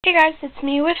Hey guys, it's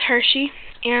me with Hershey,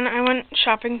 and I went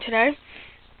shopping today.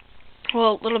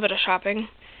 Well, a little bit of shopping.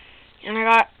 And I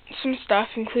got some stuff,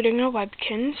 including a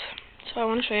Webkinz. So I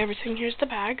want to show you everything. Here's the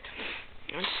bag.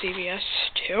 On CVS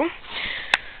too.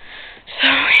 So,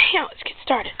 yeah, let's get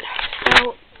started.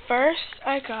 So, first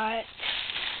I got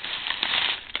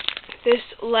this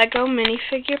Lego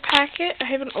minifigure packet. I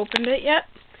haven't opened it yet.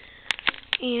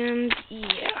 And,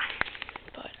 yeah.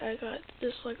 But I got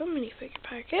this Lego minifigure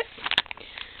packet.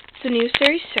 The new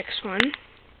Series 6 one.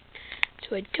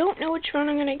 So I don't know which one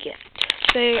I'm going to get.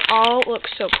 They all look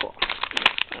so cool.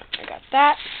 I got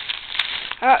that.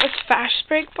 I got this Fast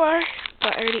Break bar,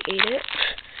 but I already ate it.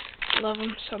 Love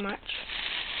them so much.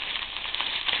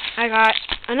 I got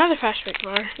another Fast Break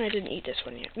bar, and I didn't eat this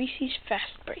one yet. Reese's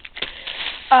Fast Break.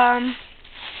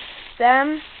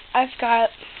 Then I got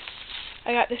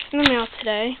this in the mail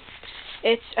today.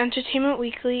 It's Entertainment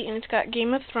Weekly, and it's got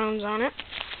Game of Thrones on it.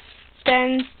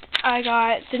 Then I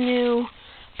got the new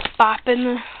Bop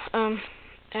in the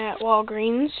at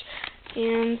Walgreens,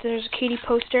 and there's a Katie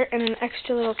poster and an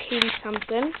extra little Katie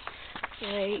something.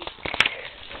 Like,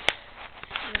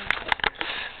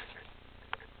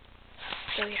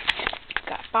 so yeah,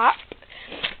 got Bop.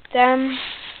 Then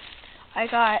I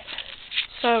got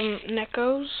some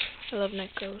Neckos. I love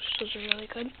Neckos. Those are really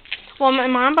good. Well, my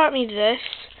mom bought me this.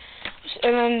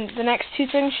 And then the next two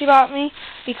things she bought me,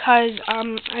 because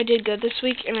I did good this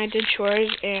week and I did chores,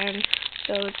 and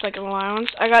so it's like an allowance.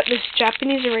 I got this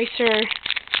Japanese eraser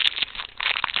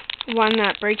one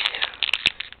that breaks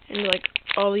into like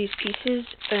all these pieces,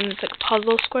 and it's like a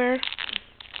puzzle square.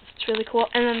 It's really cool.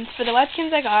 And then for the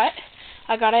Webkinz I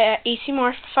got it at AC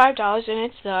Moore for $5, and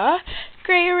it's the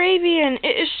Gray Arabian.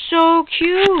 It is so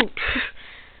cute.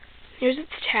 Here's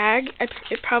its tag.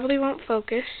 It probably won't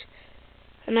focus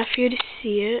enough for you to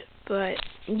see it, but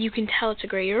you can tell it's a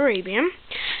Gray Arabian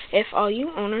if all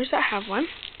you owners that have one.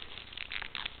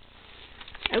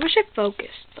 I wish it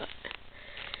focused, but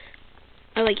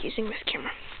I like using this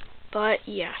camera. But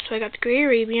yeah, so I got the Gray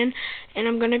Arabian, and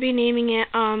I'm gonna be naming it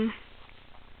I'm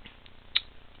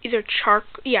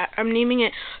naming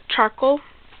it Charcoal.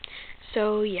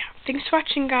 So yeah, thanks for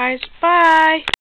watching, guys. Bye.